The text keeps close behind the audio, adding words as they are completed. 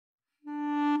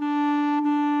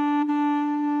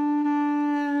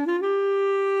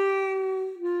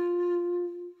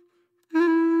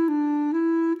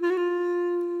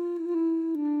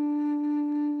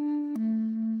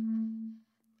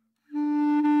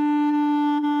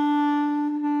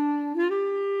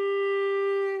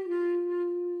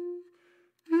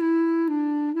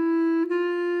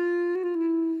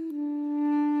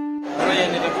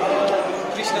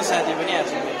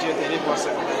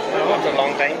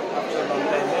Time after long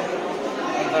time हो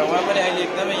अन्त उहाँ पनि अहिले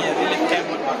एकदमै यहाँ रिलिफ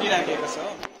क्याम्पमा खटिराखेको छ।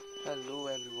 Hello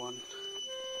everyone,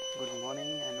 good morning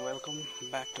and welcome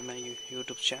back to my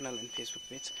YouTube channel and Facebook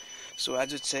page. So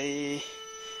आज चाहिँ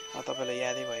तपाईँलाई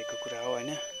यादै भएको कुरा हो होइन,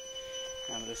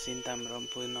 हाम्रो सिन्ताम,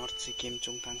 रम्फू, नर्थ सिक्किम,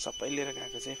 चुङथाङ सबै लिएर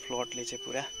गएको चाहिँ फ्लडले चाहिँ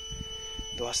पुरा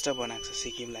ध्वस्त बनाएको छ।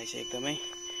 सिक्किमलाई चाहिँ एकदमै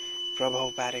प्रभाव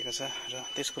पारेको छ र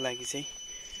त्यसको लागि चाहिँ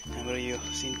हाम्रो यो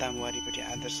सिन्ताम वारिपट्टि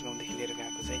आदर्श गाउँदेखि लिएर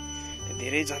गएको चाहिँ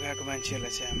धेरै जग्गाको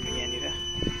मान्छेहरूलाई चाहिँ हाम्रो यहाँनिर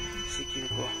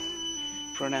सिक्किमको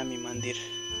प्रणामी मन्दिर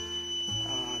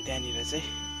त्यहाँनिर चाहिँ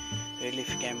रिलिफ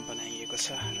क्याम्प बनाइएको छ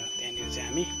र त्यहाँनिर चाहिँ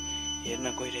हामी हेर्न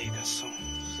गइरहेका छौँ।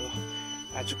 सो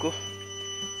आजको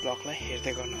ब्लगलाई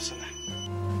हेर्दै गर्नुहोस् होला।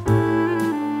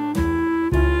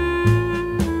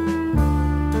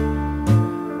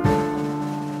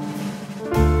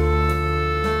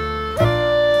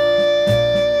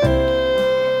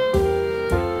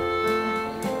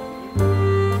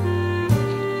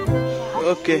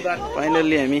 ओके,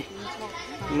 फाइनल्ली हामी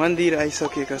मन्दिर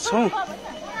आइसकेका छौँ।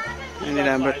 यहाँनिर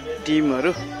हाम्रो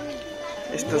टिमहरू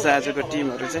यस्तो छ। आजको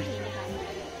टिमहरू चाहिँ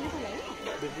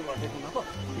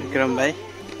विक्रम भाइ,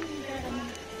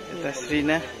 यता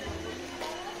श्रीना,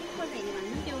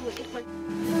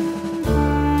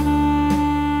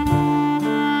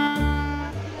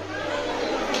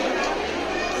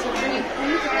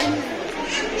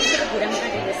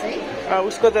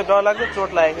 उसको त डरलाग्दो चोट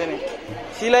लागेको नि।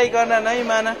 सिलाई करना नहीं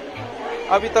माना,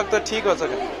 अभी तक तो ठीक हो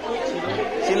सके,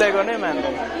 सिलाई करने मानते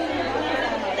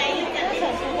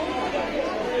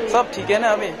सब ठीक है ना।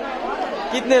 अभी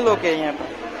कितने लोग हैं यहाँ पर?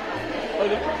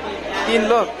 3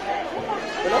 लोग।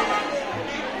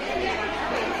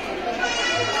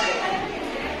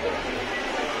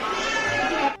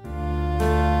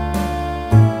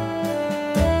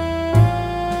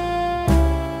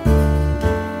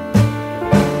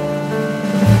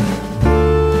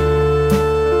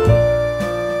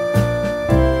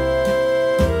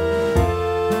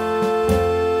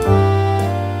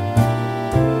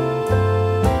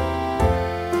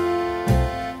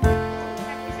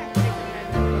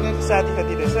 साथी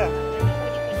कति रहेछ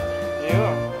यो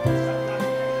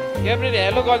क्याप्रेट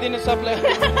हेलो गरिदिनु सबलाई।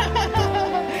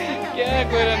 क्या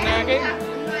गएर नाकै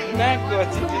नाक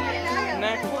घोचिदियो,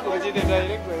 नाक घोचिदियो,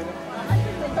 डाइरेक्ट गएर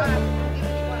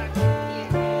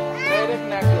डाइरेक्ट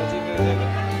नाक घोचिदियो।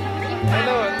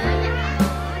 हेलो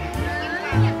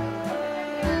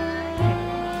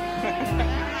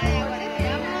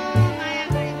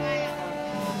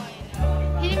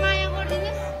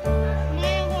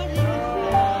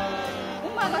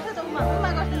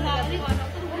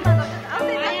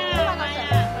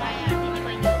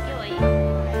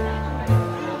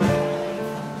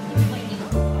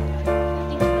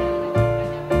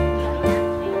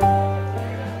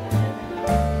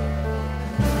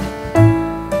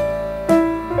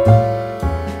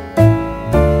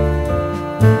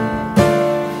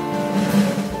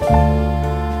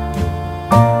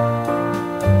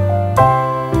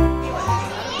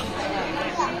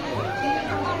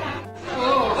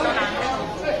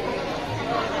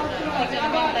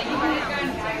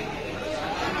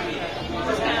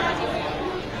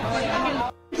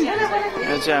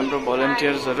चाहिँ हाम्रो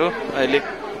भलन्टियर्सहरू अहिले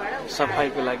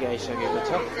सफाइको लागि आइसकेको छ।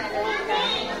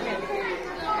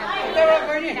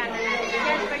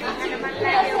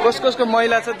 कसको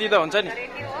मैला छ दिँदा हुन्छ नि,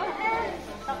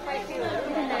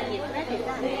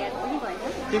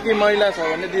 के मैला छ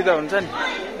भने दिँदा हुन्छ नि।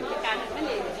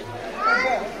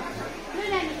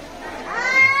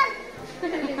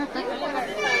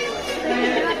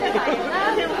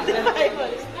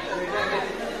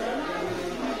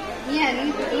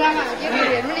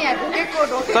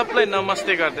 सबलाई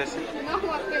नमस्ते गर्दैछ,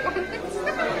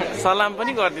 सलाम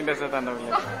पनि गरिदिँदैछ तपाईँले।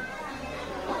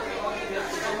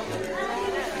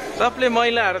 सबले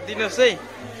मैलाहरू दिनुहोस् है।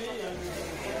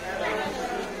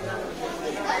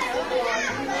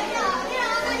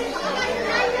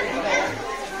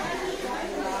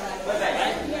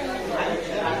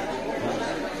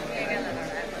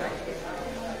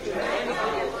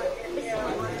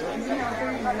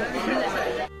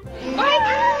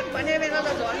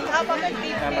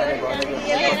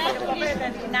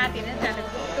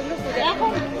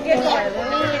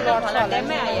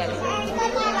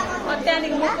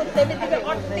 त्यहाँदेखि म कुद्दै बित्तिकै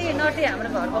अति नटी हाम्रो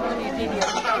घरको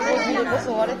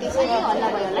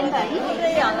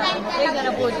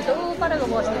एकजना बोजू त परको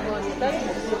बस्ने बोजू त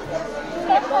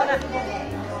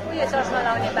उयो चस्मा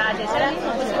लाउने बाजे छ।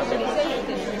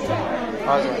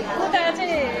 उता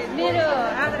चाहिँ मेरो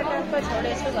आधार कार्डको छोडे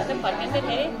यसो भन्छ फर्किँदै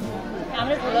फेरि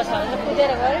हाम्रो ठुलो छ भने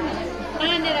कुदेर गऱ्यो नि,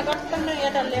 तानेर गट्टन्न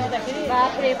यता ल्याउँदाखेरि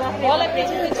मलाई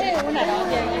पछि उनीहरू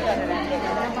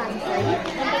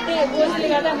बोझले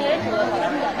गर्दा मेरै ठुलो छोरा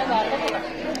पनि झन् घरको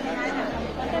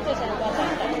अन्त त्यसरी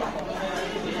गर्छ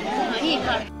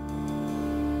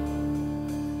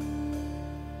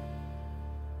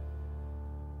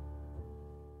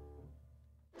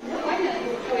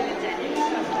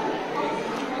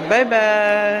बाई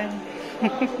बाई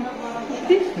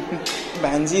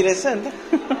भान्जी रहेछ नि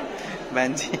त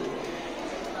भान्जी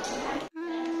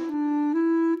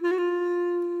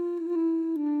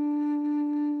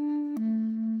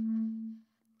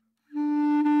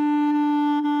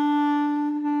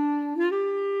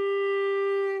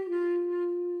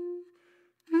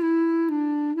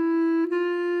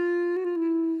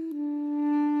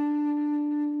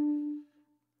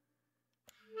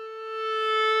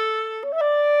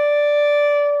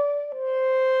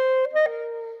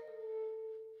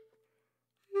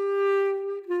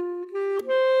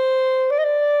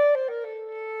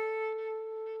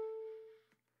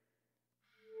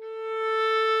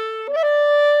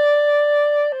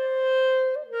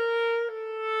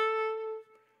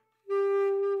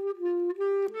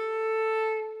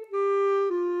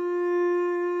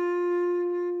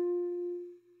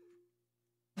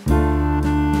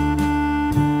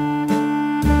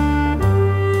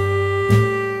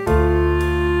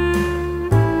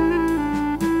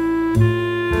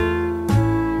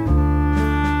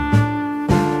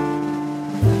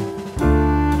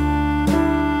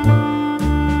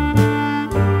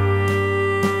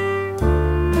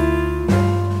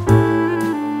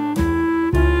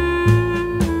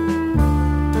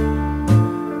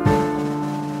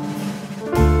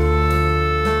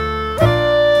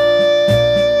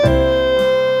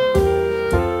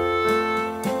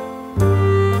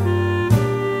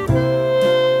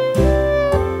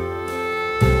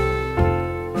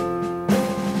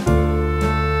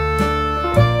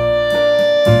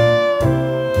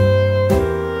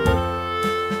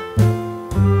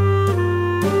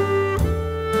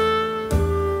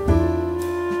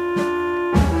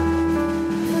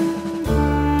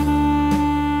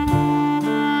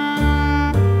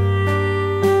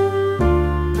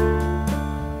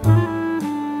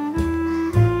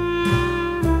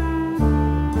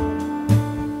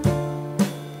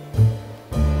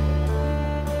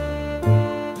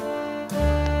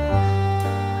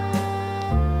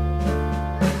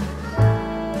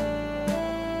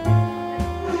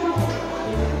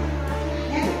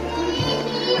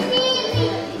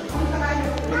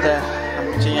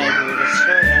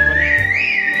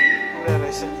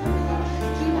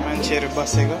मान्छेहरु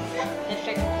बसेको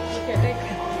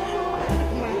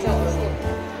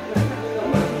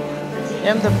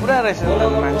यहाँ त पुरा रहेछ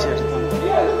मान्छेहरु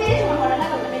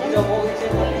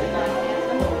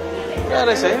पुरा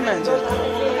रहेछ है मान्छेहरु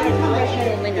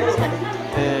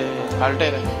ए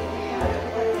फाल्टेर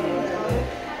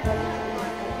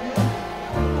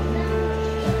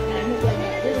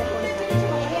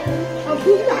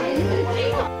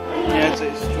यहाँ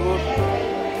चाहिँ स्टोर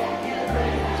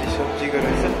सब्जीको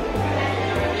रहेछ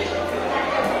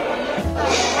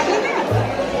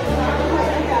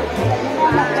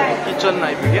किचन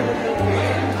आइपुग्यो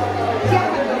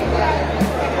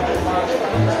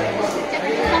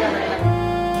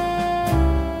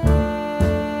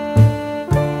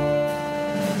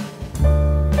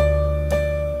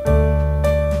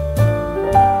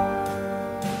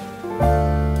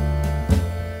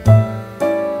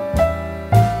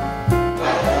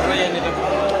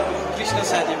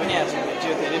साथी पनि आज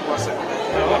भेट्यो धेरै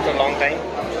वर्षको आफ्टर लङ टाइम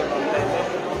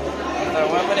अन्त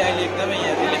उहाँ पनि अहिले एकदमै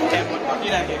यहाँ रिलिफ क्याम्पमा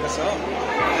बसिराखेको छ हो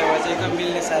उहाँ चाहिँ एकदम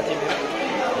मिल्ने साथी मेरो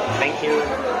थ्याङ्क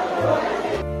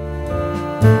यू